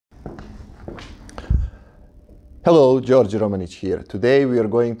Hello, George Romanic here. Today we are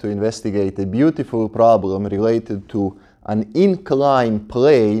going to investigate a beautiful problem related to an inclined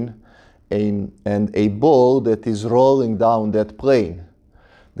plane and a ball that is rolling down that plane.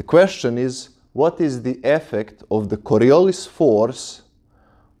 The question is, what is the effect of the Coriolis force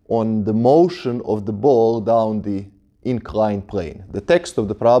on the motion of the ball down the inclined plane? The text of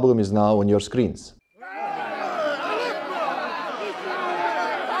the problem is now on your screens.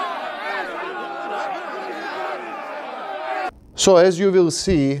 So as you will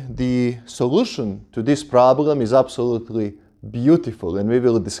see, the solution to this problem is absolutely beautiful, and we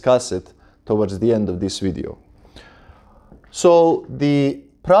will discuss it towards the end of this video. So the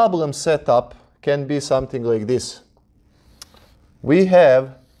problem setup can be something like this. We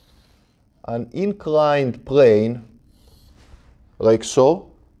have an inclined plane like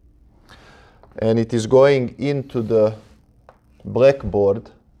so, and it is going into the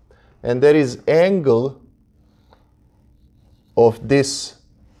blackboard, and there is angle of this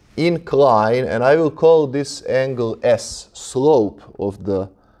incline, and I will call this angle S, slope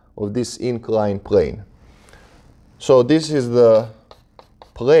of this inclined plane. So this is the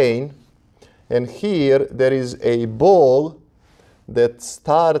plane, and here there is a ball that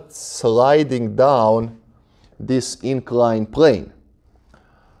starts sliding down this inclined plane.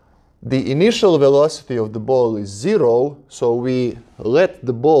 The initial velocity of the ball is 0, so we let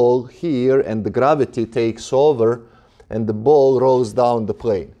the ball here and the gravity takes over and the ball rolls down the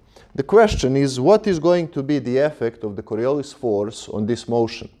plane. The question is, what is going to be the effect of the Coriolis force on this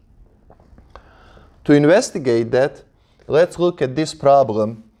motion? To investigate that, let's look at this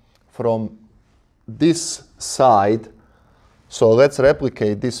problem from this side. So let's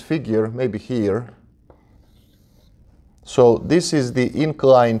replicate this figure, maybe here. So this is the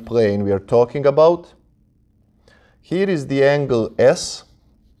inclined plane we are talking about. Here is the angle S.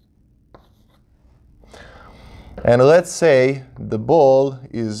 And let's say the ball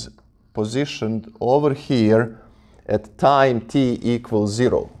is positioned over here at time t equals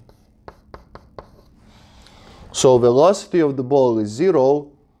 0. So velocity of the ball is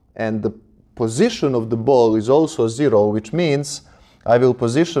 0, and the position of the ball is also 0, which means I will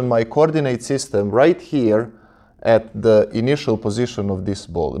position my coordinate system right here at the initial position of this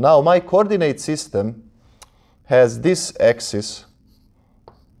ball. Now my coordinate system has this axis,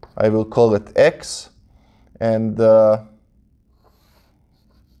 I will call it x, and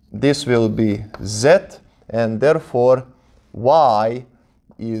this will be z, and therefore y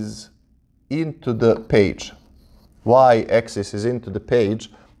is into the page. Y-axis is into the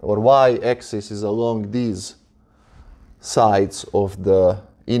page, or y-axis is along these sides of the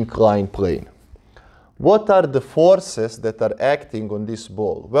inclined plane. What are the forces that are acting on this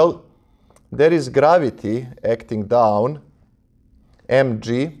ball? Well, there is gravity acting down,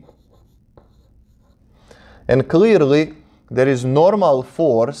 mg, and clearly there is normal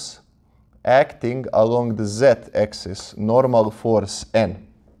force acting along the z-axis, normal force n.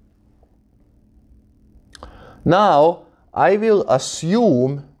 Now I will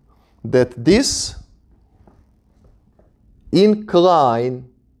assume that this incline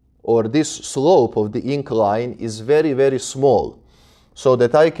or this slope of the incline is very, very small, so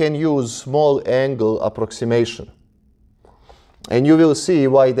that I can use small angle approximation. And you will see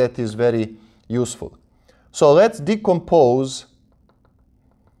why that is very useful. So let's decompose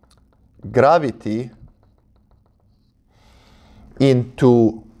gravity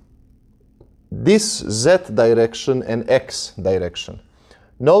into this z direction and x direction.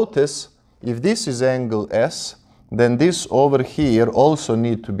 Notice, if this is angle S, then this over here also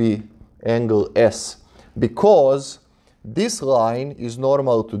need to be angle S, because this line is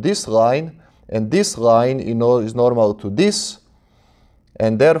normal to this line, and this line is normal to this,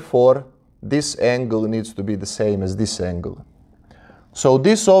 and therefore this angle needs to be the same as this angle. So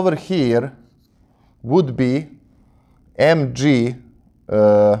this over here would be mg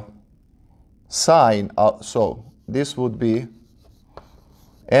sine, so this would be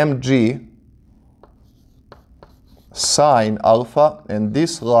mg sine alpha, and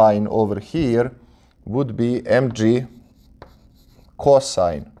this line over here would be mg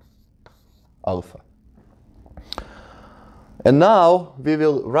cosine alpha. And now we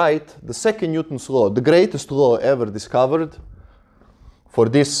will write the second Newton's law, the greatest law ever discovered for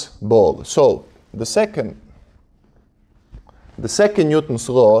this ball. So the second Newton's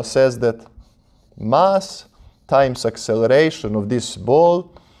law says that mass times acceleration of this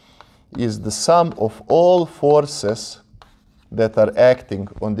ball is the sum of all forces that are acting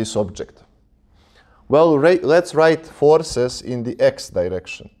on this object. Well, let's write forces in the x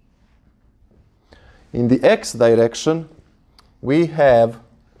direction. In the x direction, we have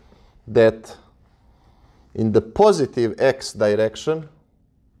that in the positive x direction,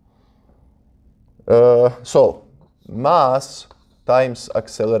 so mass times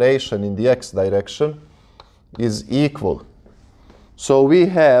acceleration in the x direction is equal. So we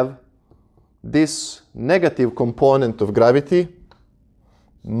have this negative component of gravity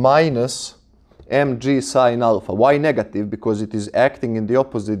minus mg sine alpha. Why negative? Because it is acting in the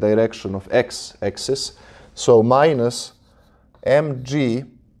opposite direction of x-axis. So minus mg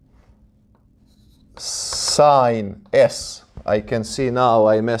sine s. I can see now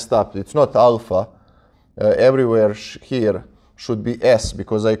I messed up. It's not alpha. Everywhere here should be s,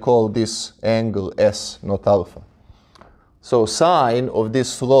 because I call this angle s, not alpha. So sine of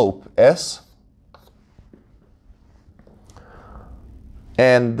this slope s.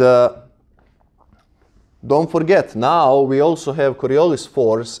 And don't forget, now we also have Coriolis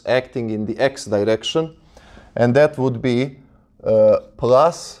force acting in the x direction, and that would be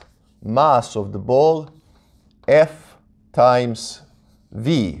plus mass of the ball F times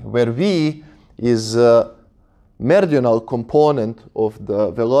V, where V is meridional component of the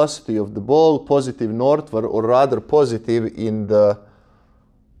velocity of the ball, positive northward, or rather positive in the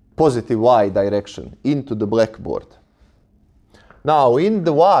positive y direction, into the blackboard. Now, in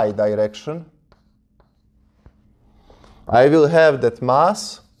the y direction, I will have that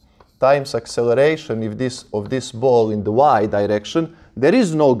mass times acceleration of this ball in the y direction. There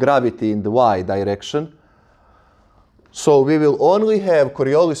is no gravity in the y direction. So we will only have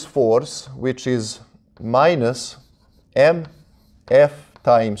Coriolis force, which is minus mf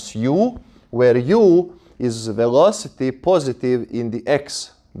times u, where u is velocity positive in the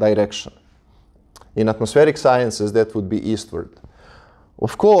x direction. In atmospheric sciences, that would be eastward.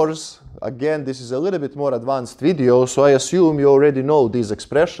 Of course, again, this is a little bit more advanced video, so I assume you already know these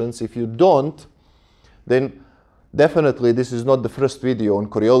expressions. If you don't, then definitely this is not the first video on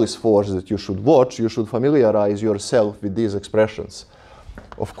Coriolis force that you should watch. You should familiarize yourself with these expressions.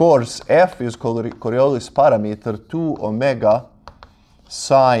 Of course, F is Coriolis parameter 2 omega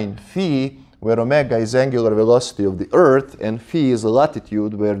sine phi, where omega is angular velocity of the Earth, and phi is the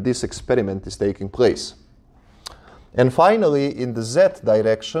latitude where this experiment is taking place. And finally, in the z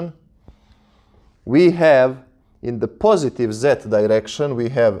direction, we have, in the positive z direction, we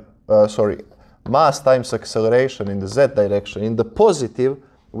have, mass times acceleration in the z direction. In the positive,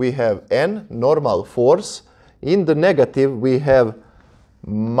 we have n, normal force. In the negative, we have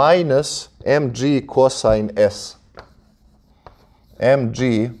minus mg cosine s.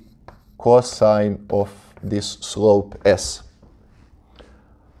 Mg cosine of this slope s.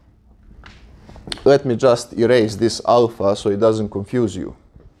 Let me just erase this alpha so it doesn't confuse you.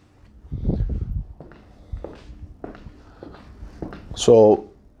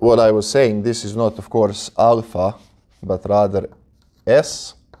 So what I was saying, this is not, of course, alpha, but rather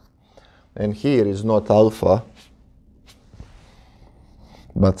s. And here is not alpha,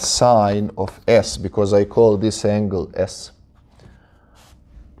 but sine of s, because I call this angle s.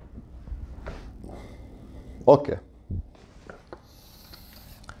 Okay.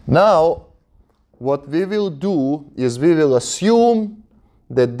 Now, what we will do is we will assume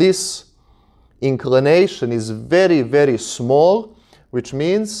that this inclination is very, very small, which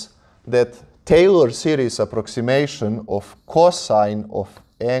means that Taylor series approximation of cosine of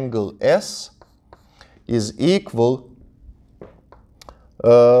angle s is equal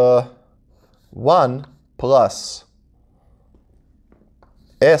 1 plus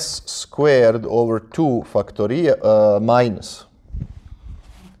s squared over 2 factorial minus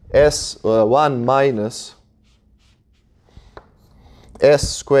s1 minus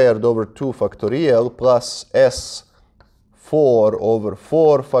s squared over 2 factorial plus s4 over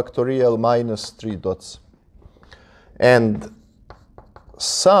 4 factorial minus 3 dots. And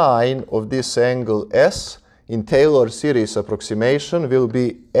sine of this angle s in Taylor series approximation will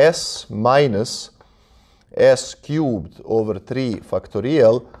be s minus s cubed over 3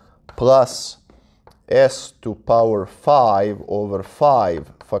 factorial plus s to power 5 over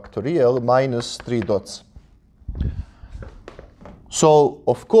 5 factorial minus 3 dots. So,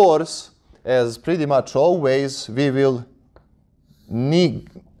 of course, as pretty much always, we will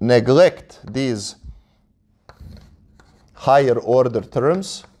neglect these higher order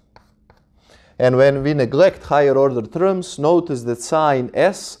terms. And when we neglect higher order terms, notice that sine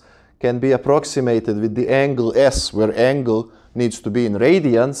s can be approximated with the angle s, where angle needs to be in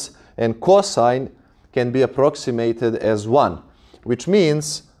radians, and cosine can be approximated as 1, which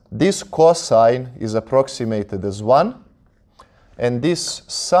means this cosine is approximated as 1, and this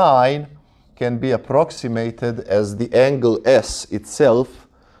sine can be approximated as the angle s itself,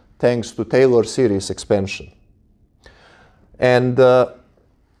 thanks to Taylor series expansion. And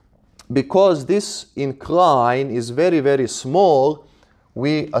because this incline is very, very small,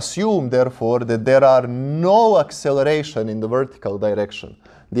 we assume, therefore, that there are no acceleration in the vertical direction.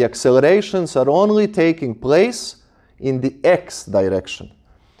 The accelerations are only taking place in the x direction,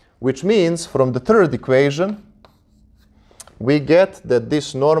 which means from the third equation, we get that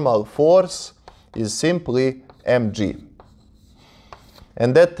this normal force is simply mg.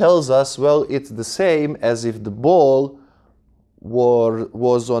 And that tells us, well, it's the same as if the ball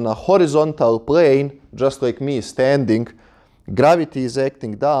was on a horizontal plane, just like me standing. Gravity is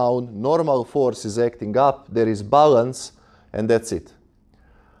acting down, normal force is acting up, there is balance, and that's it.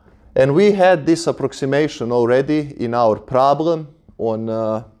 And we had this approximation already in our problem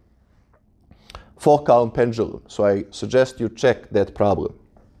on focal pendulum. So I suggest you check that problem.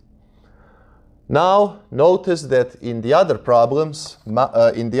 Now, notice that in the other problems,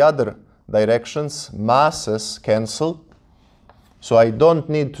 in the other directions, masses cancel. So I don't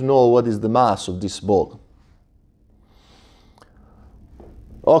need to know what is the mass of this ball.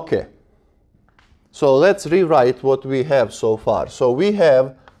 Okay. So let's rewrite what we have so far. So we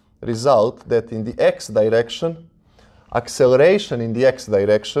have result that in the x direction, acceleration in the x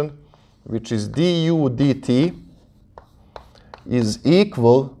direction, which is du dt, is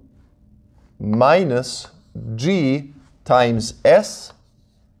equal minus g times s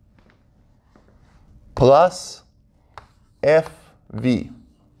plus fv.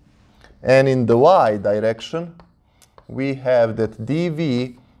 And in the y direction, we have that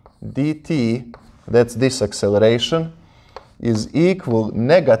dv dt, that's this acceleration, is equal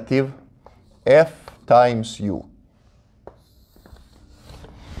negative f times u.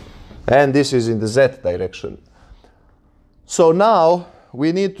 And this is in the z direction. So now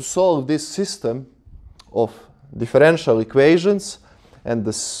we need to solve this system of differential equations, and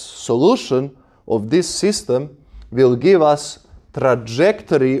the solution of this system will give us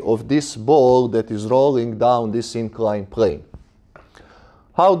trajectory of this ball that is rolling down this inclined plane.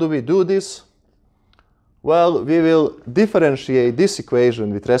 How do we do this? Well, we will differentiate this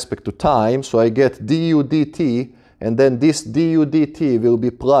equation with respect to time, so I get du dt, and then this du dt will be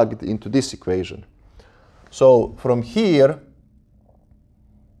plugged into this equation. So from here,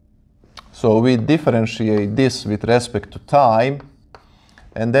 so we differentiate this with respect to time,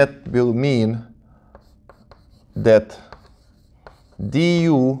 and that will mean that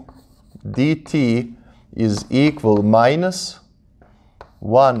du dt is equal minus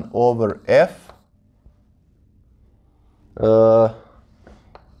 1 over f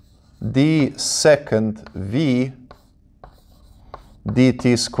d second v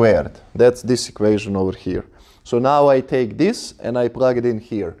dt squared. That's this equation over here. So now I take this and I plug it in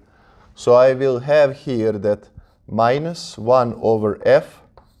here. So I will have here that minus 1 over f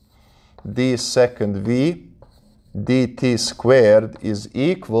d second v dt squared is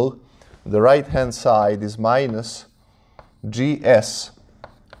equal, the right hand side is minus gs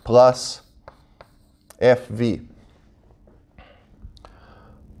plus fv.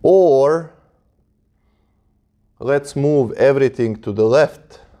 Or let's move everything to the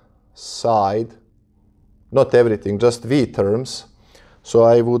left side, not everything, just v terms. So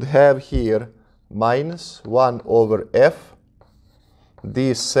I would have here minus 1 over f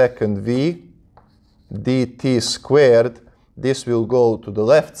d second v dt squared. This will go to the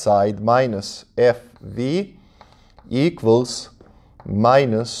left side, minus fv equals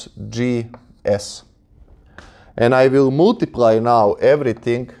minus gs. And I will multiply now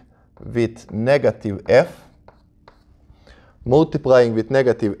everything with negative f. Multiplying with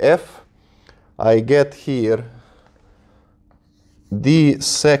negative f, I get here d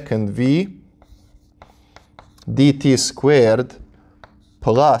second v dt squared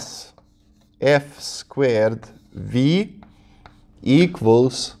plus f squared v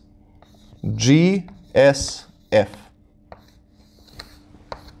equals gsf.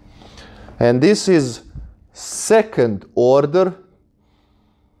 And this is second order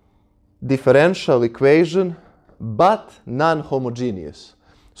differential equation, but non-homogeneous.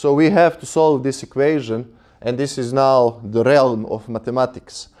 So we have to solve this equation, and this is now the realm of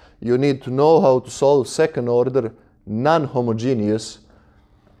mathematics. You need to know how to solve second order non-homogeneous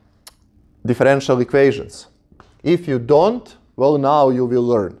differential equations. If you don't, well, now you will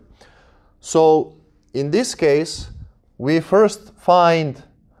learn. So in this case, we first find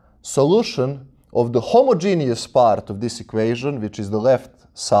solution of the homogeneous part of this equation, which is the left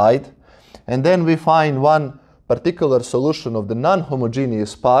side, and then we find one particular solution of the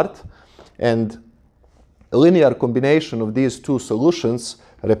non-homogeneous part, and a linear combination of these two solutions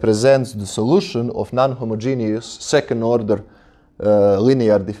represents the solution of non-homogeneous second order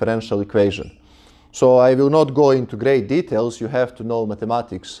linear differential equation. So I will not go into great details. You have to know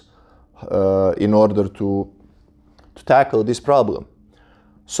mathematics in order to tackle this problem.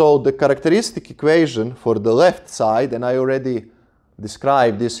 So the characteristic equation for the left side, and I already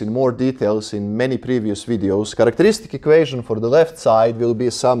described this in more details in many previous videos, characteristic equation for the left side will be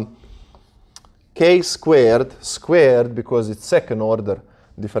some k squared because it's second order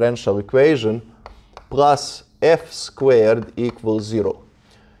differential equation, plus f squared equals 0.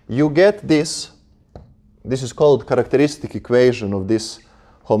 You get this is called characteristic equation of this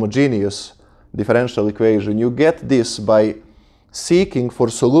homogeneous differential equation. You get this by seeking for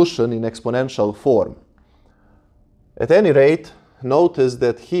solution in exponential form. At any rate, notice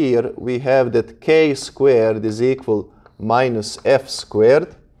that here we have that k squared is equal minus f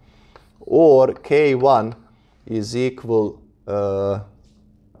squared, or k1 is equal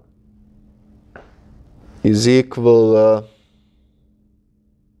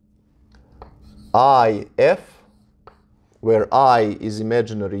if, where I is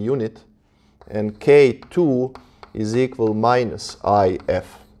imaginary unit, and k2 is equal minus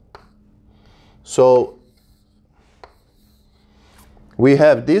if. So we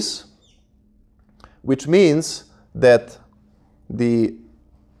have this, which means that the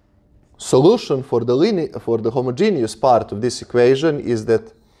solution for the homogeneous part of this equation is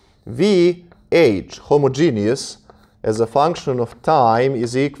that VH, homogeneous, as a function of time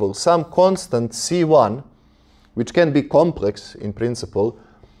is equal some constant C1, which can be complex in principle,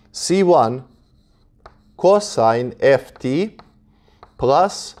 C1 cosine Ft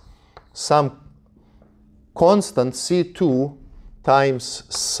plus some constant C2 times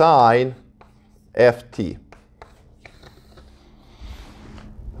sine Ft.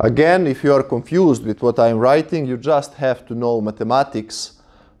 Again, if you are confused with what I'm writing, you just have to know mathematics,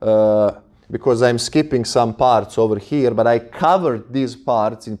 because I'm skipping some parts over here, but I covered these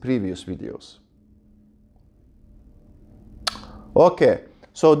parts in previous videos. Okay,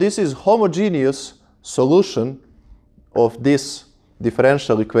 so this is homogeneous solution of this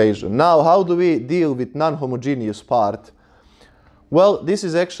differential equation. Now, how do we deal with non-homogeneous part? Well, this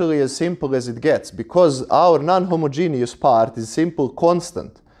is actually as simple as it gets, because our non-homogeneous part is simple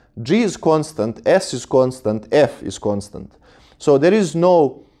constant. G is constant, S is constant, F is constant. So there is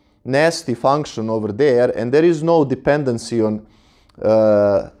no nasty function over there, and there is no dependency on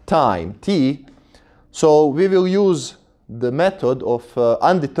time, t. So we will use the method of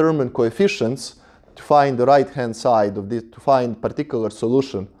undetermined coefficients to find the right-hand side of this, to find particular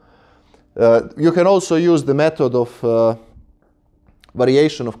solution. You can also use the method of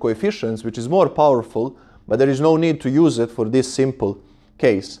variation of coefficients, which is more powerful, but there is no need to use it for this simple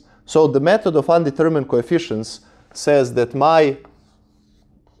case. So the method of undetermined coefficients says that my,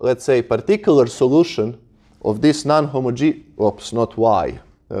 let's say, particular solution of this non-homogeneous, oops, not y.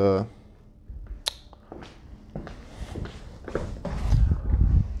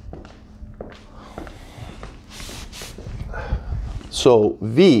 So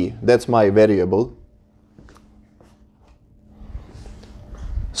v, that's my variable.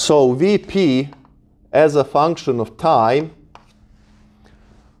 So Vp as a function of time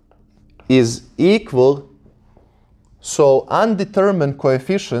is equal, so undetermined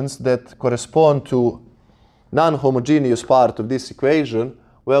coefficients that correspond to non-homogeneous part of this equation,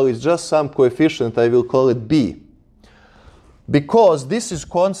 well, it's just some coefficient, I will call it b. Because this is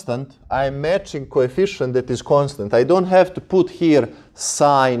constant, I'm matching coefficient that is constant. I don't have to put here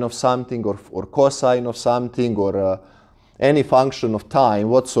sine of something or cosine of something or any function of time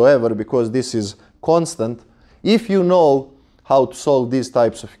whatsoever, because this is constant. If you know how to solve these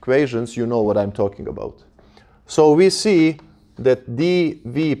types of equations, you know what I'm talking about. So we see that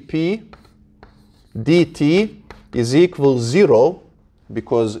dVp dt is equal 0,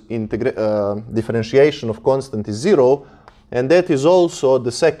 because differentiation of constant is 0, and that is also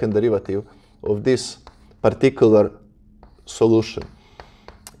the second derivative of this particular solution.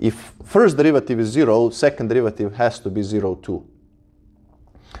 If first derivative is 0, second derivative has to be 0 too.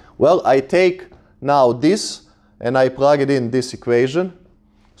 Well, I take now this and I plug it in this equation.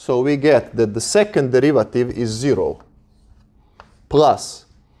 So we get that the second derivative is 0 plus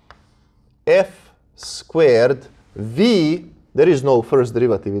f squared v, there is no first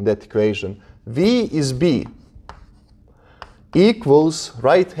derivative in that equation, v is b, equals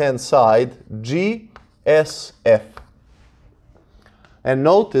right-hand side gsf. And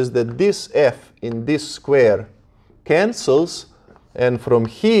notice that this f in this square cancels, and from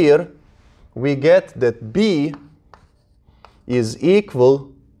here we get that b is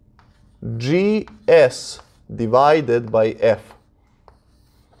equal gs divided by f.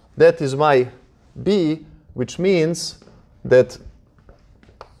 That is my b, which means that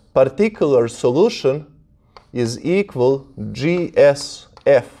particular solution is equal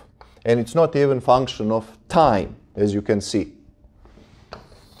gsf. and it's not even function of time, as you can see.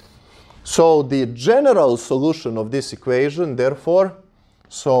 So the general solution of this equation, therefore,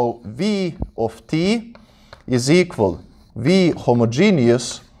 so V of t is equal V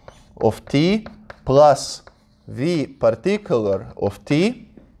homogeneous of t plus V particular of t.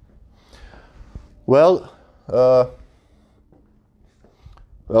 Well,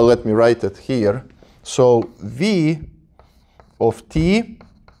 let me write it here. So V of t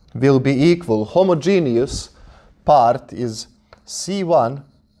will be equal, homogeneous part is C1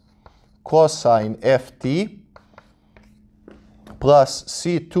 cosine ft plus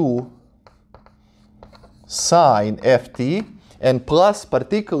C2 sine ft, and plus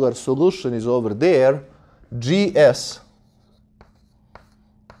particular solution is over there, gs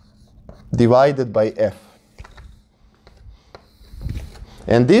divided by f.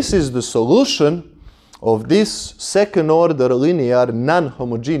 And this is the solution of this second order linear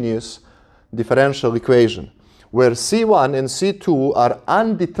non-homogeneous differential equation, where C1 and C2 are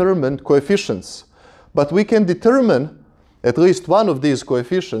undetermined coefficients. But we can determine at least one of these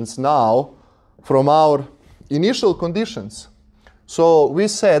coefficients now from our initial conditions. So we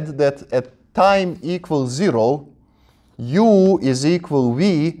said that at time equals 0, u is equal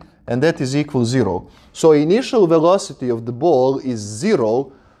v, and that is equal 0. So initial velocity of the ball is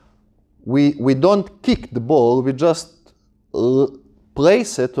 0. We don't kick the ball, we just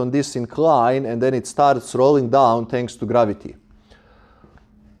place it on this incline, and then it starts rolling down thanks to gravity.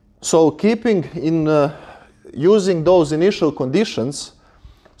 So keeping in using those initial conditions,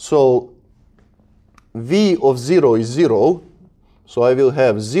 so v of 0 is 0, so I will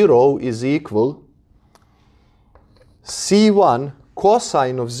have 0 is equal C1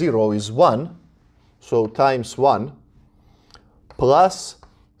 cosine of 0 is 1, so times 1, plus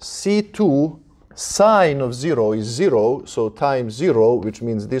C2 sine of 0 is 0, so times 0, which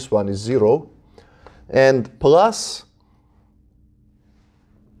means this one is 0, and plus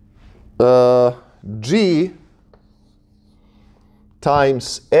g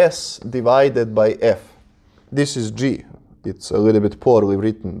times s divided by f. This is g. It's a little bit poorly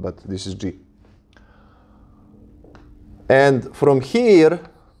written, but this is g. And from here,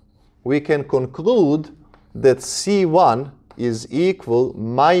 we can conclude that C1 is equal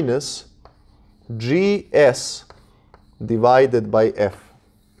minus gs divided by f.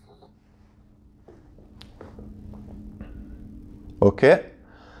 Okay?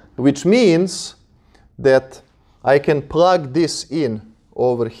 Which means that I can plug this in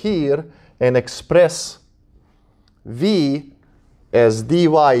over here and express v as dy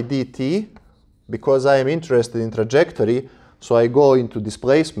dt, because I am interested in trajectory, so I go into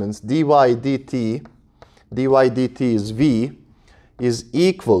displacements. dy dt is v, is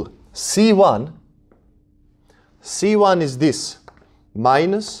equal C1. C1 is this,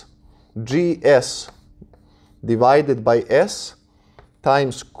 minus gs divided by s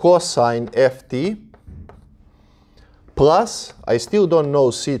times cosine ft, plus, I still don't know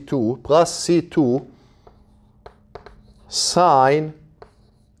C2, plus C2 sine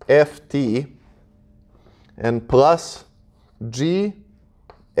ft, and plus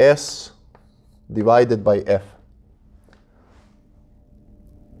gs divided by f.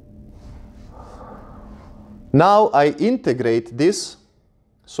 Now I integrate this,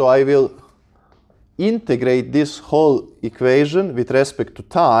 so I will integrate this whole equation with respect to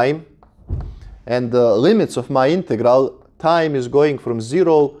time, and the limits of my integral, time is going from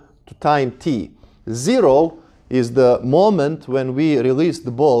 0 to time t. 0 is the moment when we release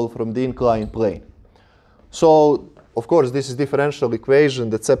the ball from the inclined plane. So, of course, this is differential equation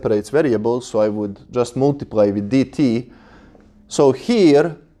that separates variables, so I would just multiply with dt. So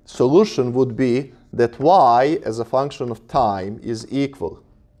here, solution would be that y as a function of time is equal.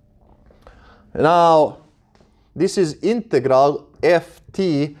 Now, this is integral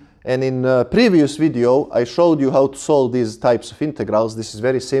ft, and in a previous video I showed you how to solve these types of integrals. This is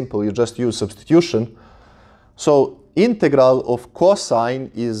very simple, you just use substitution. So integral of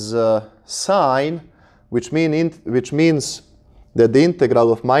cosine is sine, which means that the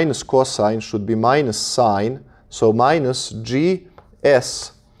integral of minus cosine should be minus sine, so minus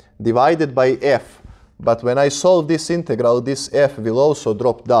gs divided by f. But when I solve this integral, this f will also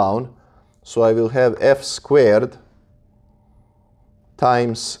drop down, so I will have f squared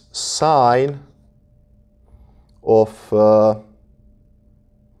times sine of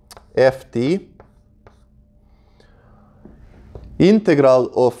ft.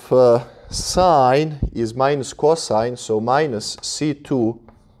 Integral of sine is minus cosine, so minus c2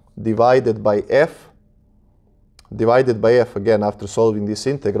 divided by f again after solving this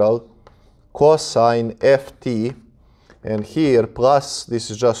integral, cosine ft and here plus,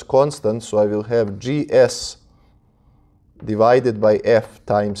 this is just constant, so I will have gs divided by f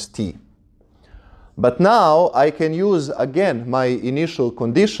times t. But now I can use again my initial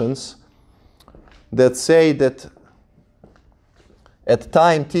conditions that say that at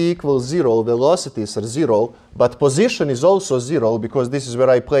time t equals 0, velocities are 0, but position is also 0 because this is where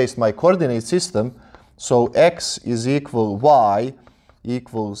I placed my coordinate system. So x is equal y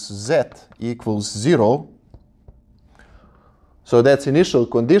equals z equals 0. So that's initial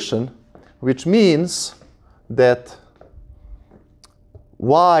condition, which means that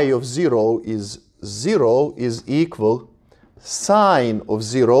y of 0 is equal sine of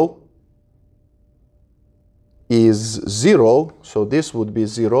 0 is 0, so this would be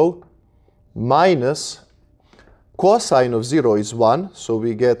 0, minus cosine of 0 is 1, so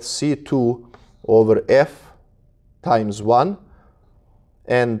we get c2 over f times 1,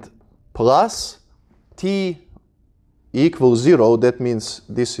 and plus t equals 0, that means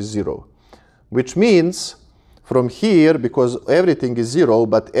this is 0. Which means from here, because everything is 0,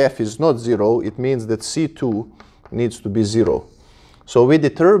 but f is not 0, it means that c2 needs to be 0. So we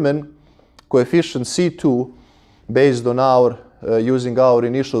determine coefficient c2 based on our using our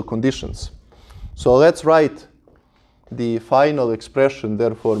initial conditions. So let's write the final expression,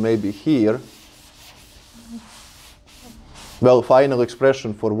 therefore maybe here. Well, final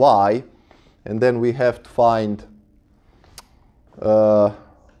expression for y, and then we have to find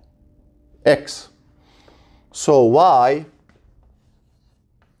x. So y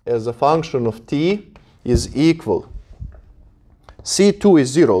as a function of t is equal. c2 is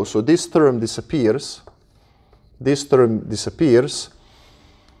 0, so this term disappears. This term disappears.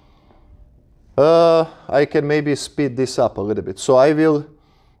 I can maybe speed this up a little bit. So I will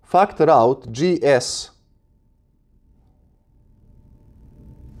factor out gs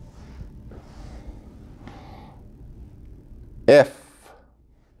f.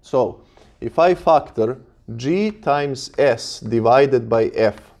 So if I factor g times s divided by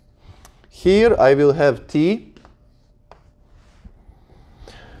f, here I will have t,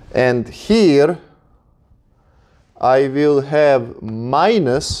 and here I will have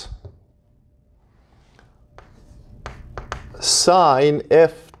minus sine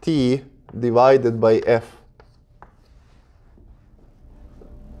ft divided by f.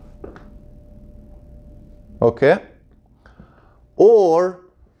 Okay? Or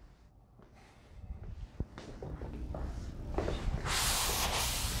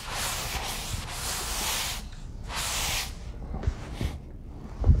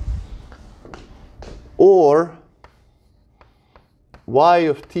y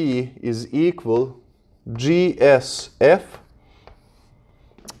of t is equal gsf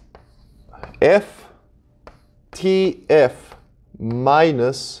f tf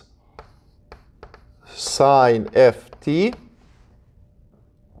minus sine ft,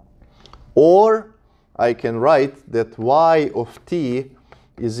 or I can write that y of t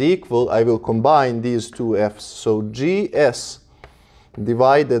is equal, I will combine these two f's, so gs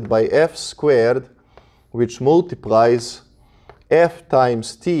divided by f squared, which multiplies f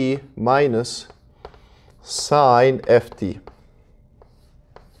times t minus sine ft.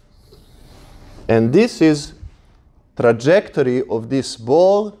 And this is trajectory of this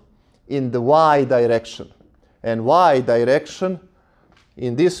ball in the y direction. And y direction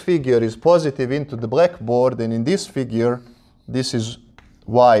in this figure is positive into the blackboard, and in this figure, this is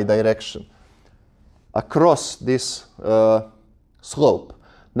y direction across this slope.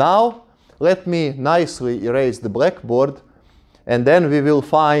 Now, let me nicely erase the blackboard, and then we will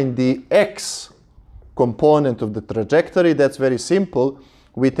find the x component of the trajectory. That's very simple.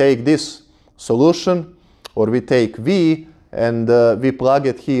 We take this solution, or we take v, and we plug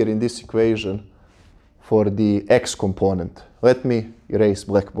it here in this equation for the x component. Let me erase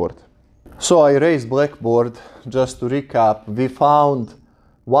blackboard. So I erased blackboard. Just to recap, we found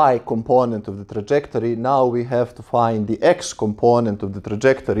y component of the trajectory. Now we have to find the x component of the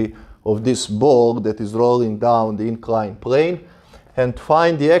trajectory of this ball that is rolling down the inclined plane. And to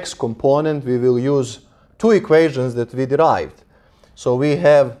find the x component, we will use two equations that we derived. So we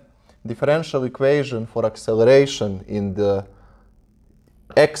have differential equation for acceleration in the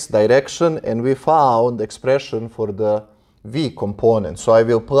x direction, and we found expression for the v component. So I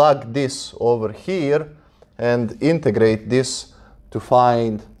will plug this over here and integrate this to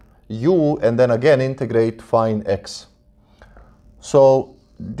find u, and then again integrate to find x. So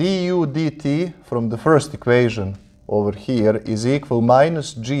du dt from the first equation over here is equal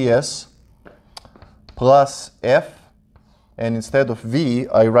minus gs plus f, and instead of v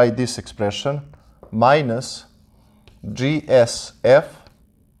I write this expression, minus gsf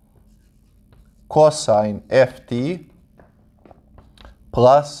cosine ft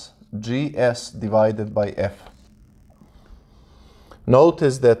plus gs divided by f.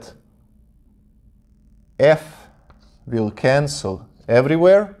 Notice that f will cancel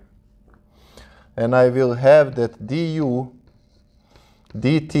everywhere, and I will have that du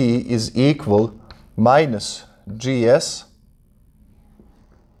dt is equal minus gs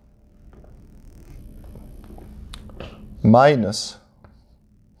minus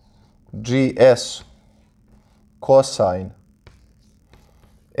gs cosine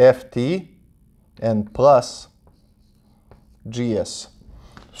ft and plus gs.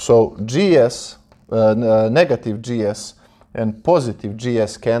 So gs, negative gs and positive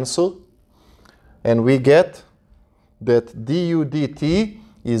gs cancel, and we get that du dt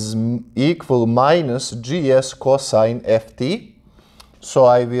is equal minus gs cosine ft. So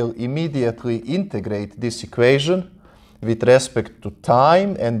I will immediately integrate this equation with respect to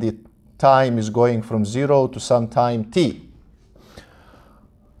time, and the time is going from 0 to some time t.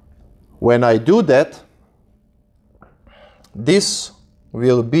 When I do that, this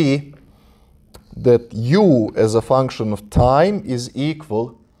will be that u as a function of time is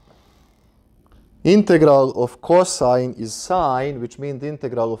equal integral of cosine is sine, which means the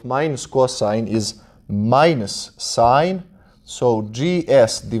integral of minus cosine is minus sine. So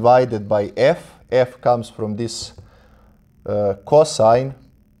gs divided by f comes from this cosine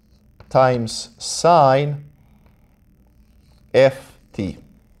times sine ft.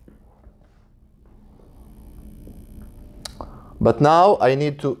 But now I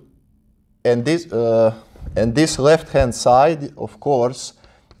need to, and this left hand side, of course,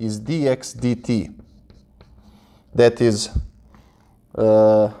 is dx dt. That is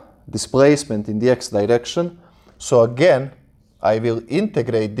displacement in the x direction. So again, I will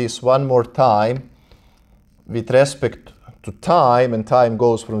integrate this one more time with respect to time, and time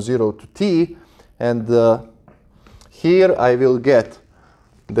goes from 0 to t, and here I will get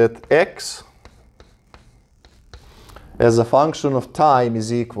that x as a function of time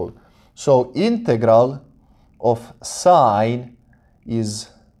is equal. So integral of sine is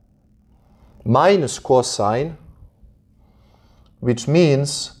minus cosine, which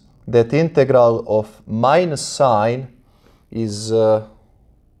means that integral of minus sine is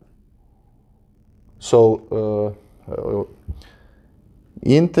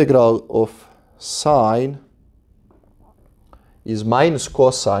integral of sine is minus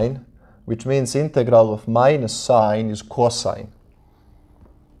cosine, which means integral of minus sine is cosine.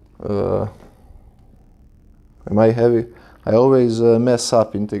 Am I heavy? I always mess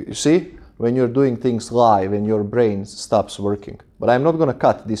up. You see, when you're doing things live and your brain stops working. But I'm not going to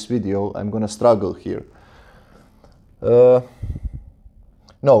cut this video. I'm going to struggle here.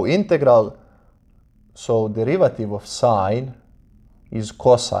 No, integral, so derivative of sine is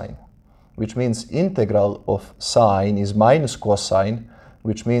cosine, which means integral of sine is minus cosine,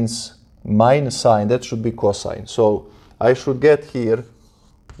 which means minus sine, that should be cosine. So I should get here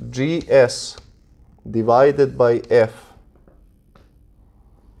gs divided by f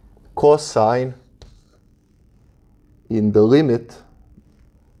cosine in the limit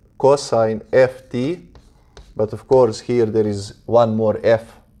cosine ft, but of course here there is one more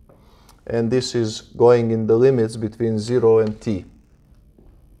f, and this is going in the limits between 0 and t.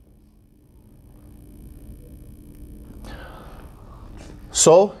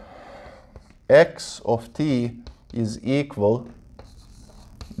 So x of t is equal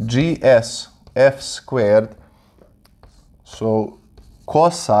gs f squared, so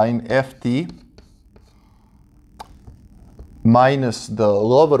cosine ft minus the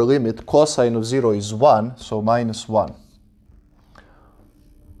lower limit, cosine of 0 is 1, so minus 1.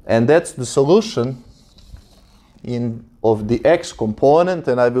 And that's the solution of the x component,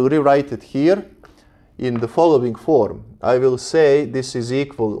 and I will rewrite it here in the following form. I will say this is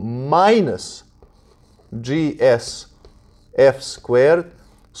equal minus gs f squared.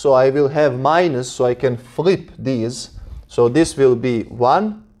 So I will have minus, so I can flip these. So this will be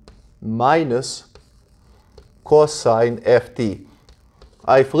 1 minus cosine ft.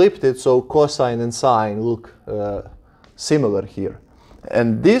 I flipped it so cosine and sine look similar here.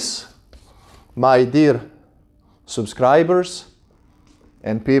 And this, my dear subscribers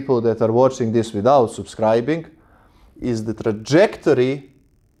and people that are watching this without subscribing, is the trajectory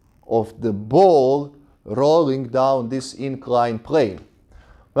of the ball rolling down this inclined plane.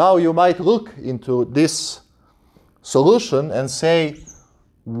 Now you might look into this solution and say,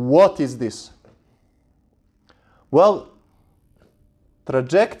 what is this? Well,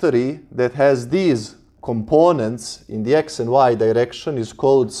 trajectory that has these components in the x and y direction is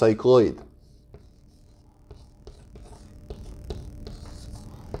called cycloid.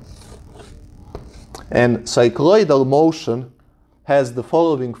 And cycloidal motion has the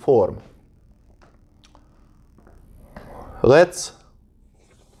following form. Let's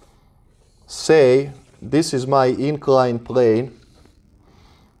say this is my inclined plane.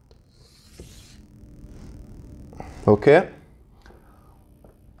 Okay?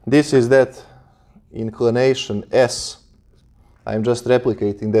 This is that inclination S. I'm just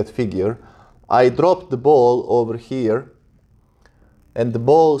replicating that figure. I drop the ball over here, and the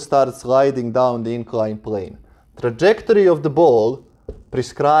ball starts sliding down the inclined plane. Trajectory of the ball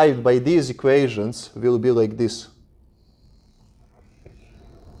prescribed by these equations will be like this.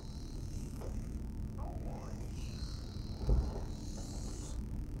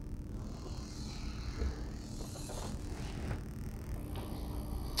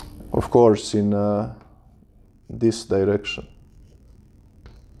 Of course, in this direction.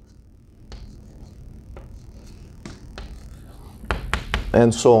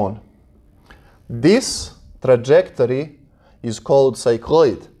 And so on. This trajectory is called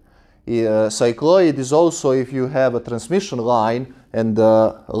cycloid. Cycloid is also if you have a transmission line and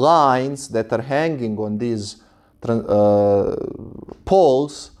the lines that are hanging on these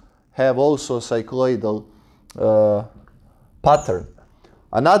poles have also cycloidal pattern.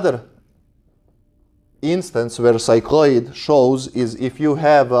 Another instance where cycloid shows is if you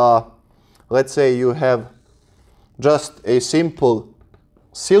have, let's say you have just a simple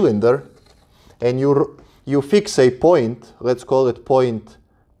cylinder and you fix a point, let's call it point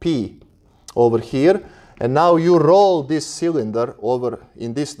P over here, and now you roll this cylinder over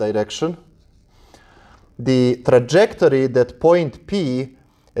in this direction. The trajectory that point P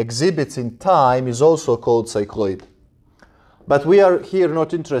exhibits in time is also called cycloid. But we are here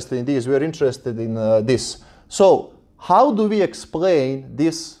not interested in this, we are interested in this. So how do we explain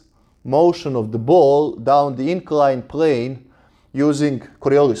this motion of the ball down the inclined plane using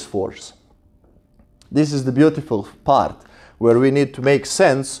Coriolis force? This is the beautiful part where we need to make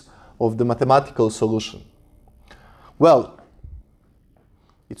sense of the mathematical solution. Well,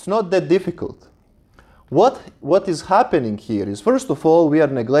 it's not that difficult. What is happening here is, first of all, we are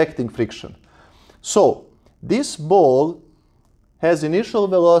neglecting friction. So this ball has initial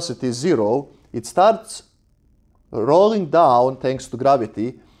velocity 0, it starts rolling down thanks to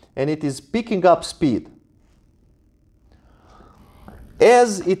gravity, and it is picking up speed.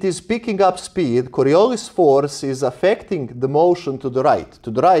 As it is picking up speed, Coriolis force is affecting the motion to the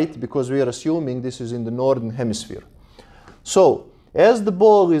right because we are assuming this is in the northern hemisphere. So, as the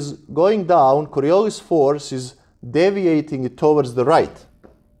ball is going down, Coriolis force is deviating it towards the right.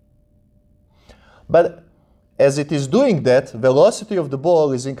 But as it is doing that, velocity of the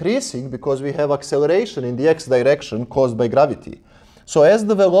ball is increasing because we have acceleration in the x direction caused by gravity. So as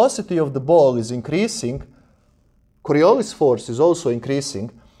the velocity of the ball is increasing, Coriolis force is also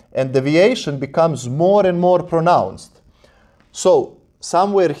increasing, and deviation becomes more and more pronounced. So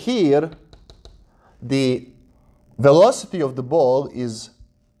somewhere here, the velocity of the ball is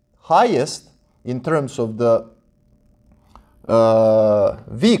highest in terms of the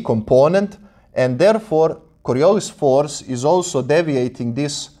v component, and therefore Coriolis force is also deviating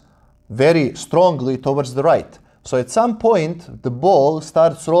this very strongly towards the right. So at some point, the ball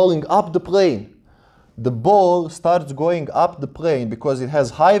starts rolling up the plane. The ball starts going up the plane because it has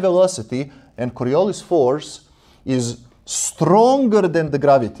high velocity, and Coriolis force is stronger than the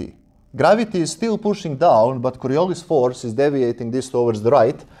gravity. Gravity is still pushing down, but Coriolis force is deviating this towards the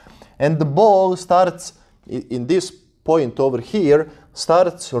right, and the ball starts, in this point over here,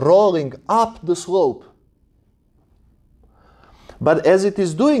 starts rolling up the slope. But as it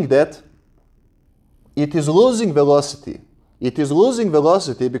is doing that, it is losing velocity. It is losing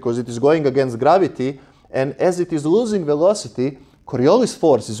velocity because it is going against gravity, and as it is losing velocity, Coriolis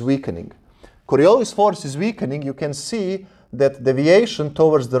force is weakening. Coriolis force is weakening, you can see that deviation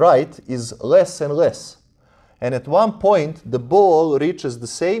towards the right is less and less. And at one point, the ball reaches the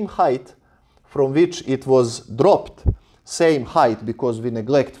same height from which it was dropped, same height because we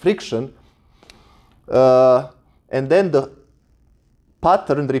neglect friction, and then the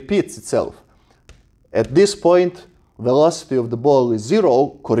pattern repeats itself. At this point, velocity of the ball is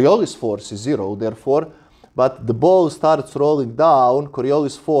 0, Coriolis force is 0, therefore, but the ball starts rolling down,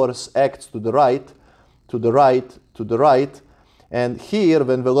 Coriolis force acts to the right, to the right, to the right, and here,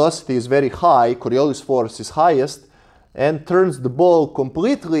 when velocity is very high, Coriolis force is highest, and turns the ball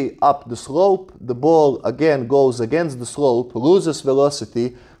completely up the slope. The ball again goes against the slope, loses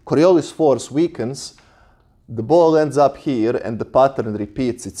velocity, Coriolis force weakens, the ball ends up here, and the pattern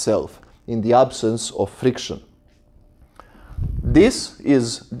repeats itself in the absence of friction.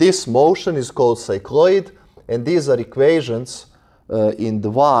 This motion is called cycloid, and these are equations in the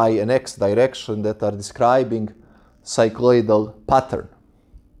y and x direction that are describing cycloidal pattern.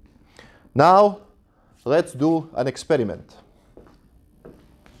 Now, let's do an experiment.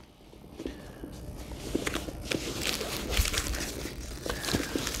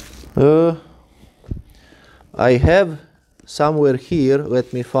 I have somewhere here,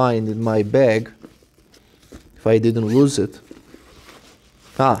 let me find in my bag, if I didn't lose it.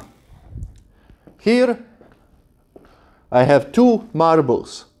 Here I have two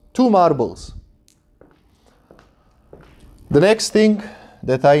marbles. The next thing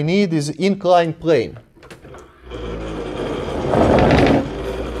that I need is inclined plane.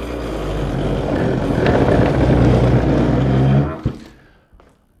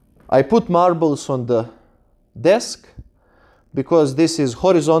 I put marbles on the desk because this is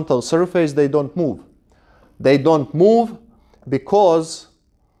horizontal surface, they don't move. They don't move because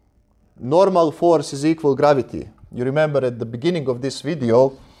normal force is equal gravity. You remember at the beginning of this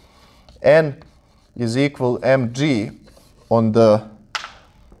video, N is equal mg on the...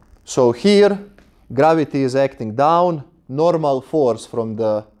 So here, gravity is acting down, normal force from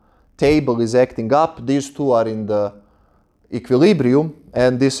the table is acting up. These two are in the equilibrium,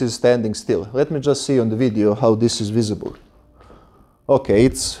 and this is standing still. Let me just see on the video how this is visible. Okay,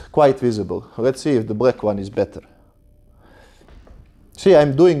 it's quite visible. Let's see if the black one is better. See,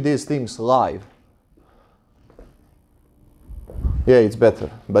 I'm doing these things live. Yeah, it's better,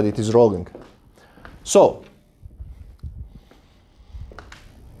 but it is rolling. So,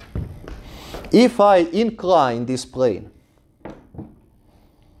 if I incline this plane,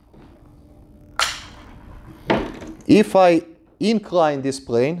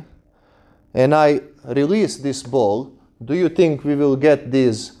 and I release this ball, do you think we will get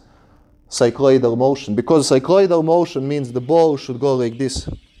this cycloidal motion? Because cycloidal motion means the ball should go like this,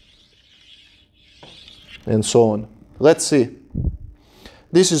 and so on. Let's see.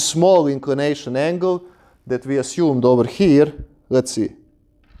 This is small inclination angle that we assumed over here. Let's see.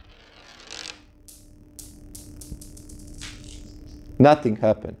 Nothing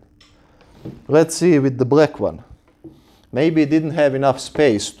happened. Let's see with the black one. Maybe it didn't have enough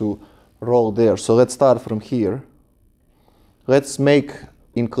space to roll there. So let's start from here. Let's make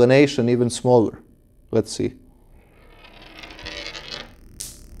inclination even smaller. Let's see.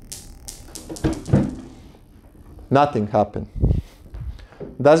 Nothing happened.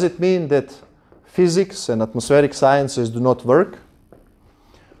 Does it mean that physics and atmospheric sciences do not work?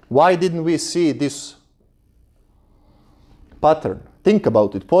 Why didn't we see this pattern? Think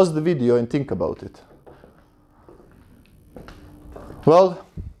about it. Pause the video and think about it. Well,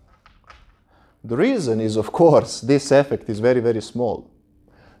 the reason is, of course, this effect is very, very small.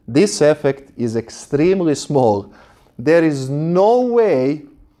 This effect is extremely small. There is no way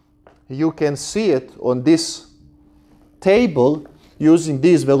you can see it on this table using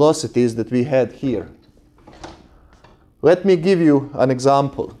these velocities that we had here. Let me give you an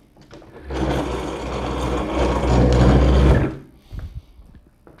example.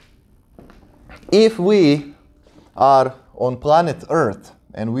 If we are on planet Earth,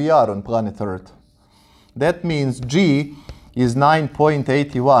 and we are on planet Earth, that means G is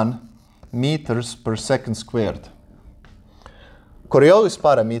 9.81 meters per second squared. Coriolis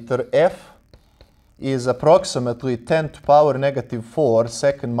parameter F is approximately 10 to power negative 4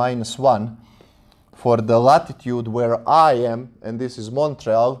 second minus 1 for the latitude where I am, and this is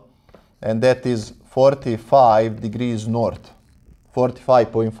Montreal, and that is 45 degrees north,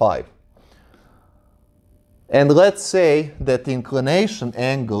 45.5. And let's say that inclination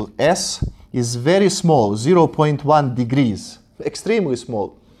angle S is very small, 0.1 degrees, extremely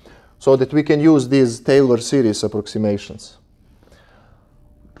small, so that we can use these Taylor series approximations.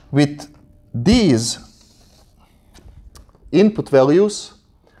 With these input values,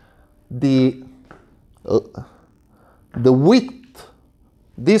 the width,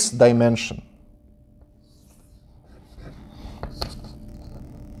 this dimension,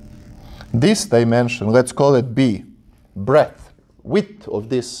 let's call it B, breadth, width of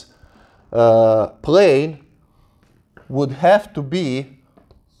this plane would have to be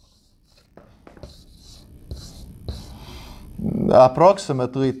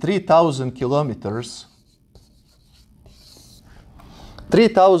approximately 3,000 kilometers.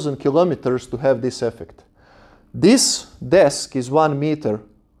 3,000 kilometers to have this effect. This desk is 1 meter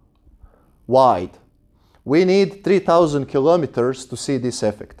wide. We need 3,000 kilometers to see this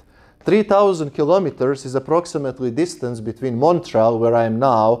effect. 3,000 kilometers is approximately distance between Montreal, where I am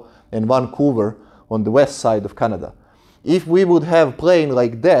now, and Vancouver on the west side of Canada. If we would have plane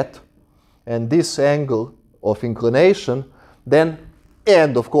like that, and this angle of inclination, then,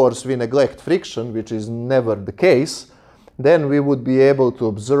 and of course we neglect friction, which is never the case, then we would be able to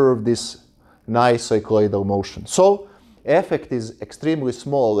observe this nice cycloidal motion. So effect is extremely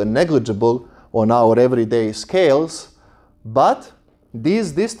small and negligible on our everyday scales, but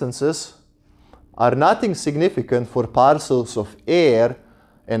these distances are not insignificant for parcels of air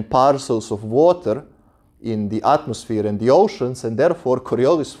and parcels of water in the atmosphere and the oceans, and therefore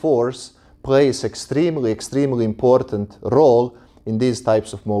Coriolis force plays extremely important role in these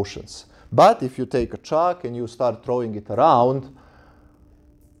types of motions. But if you take a chalk and you start throwing it around,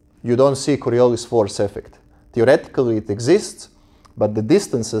 you don't see Coriolis force effect. Theoretically it exists, but the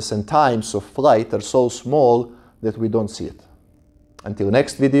distances and times of flight are so small that we don't see it. Until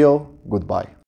next video, goodbye.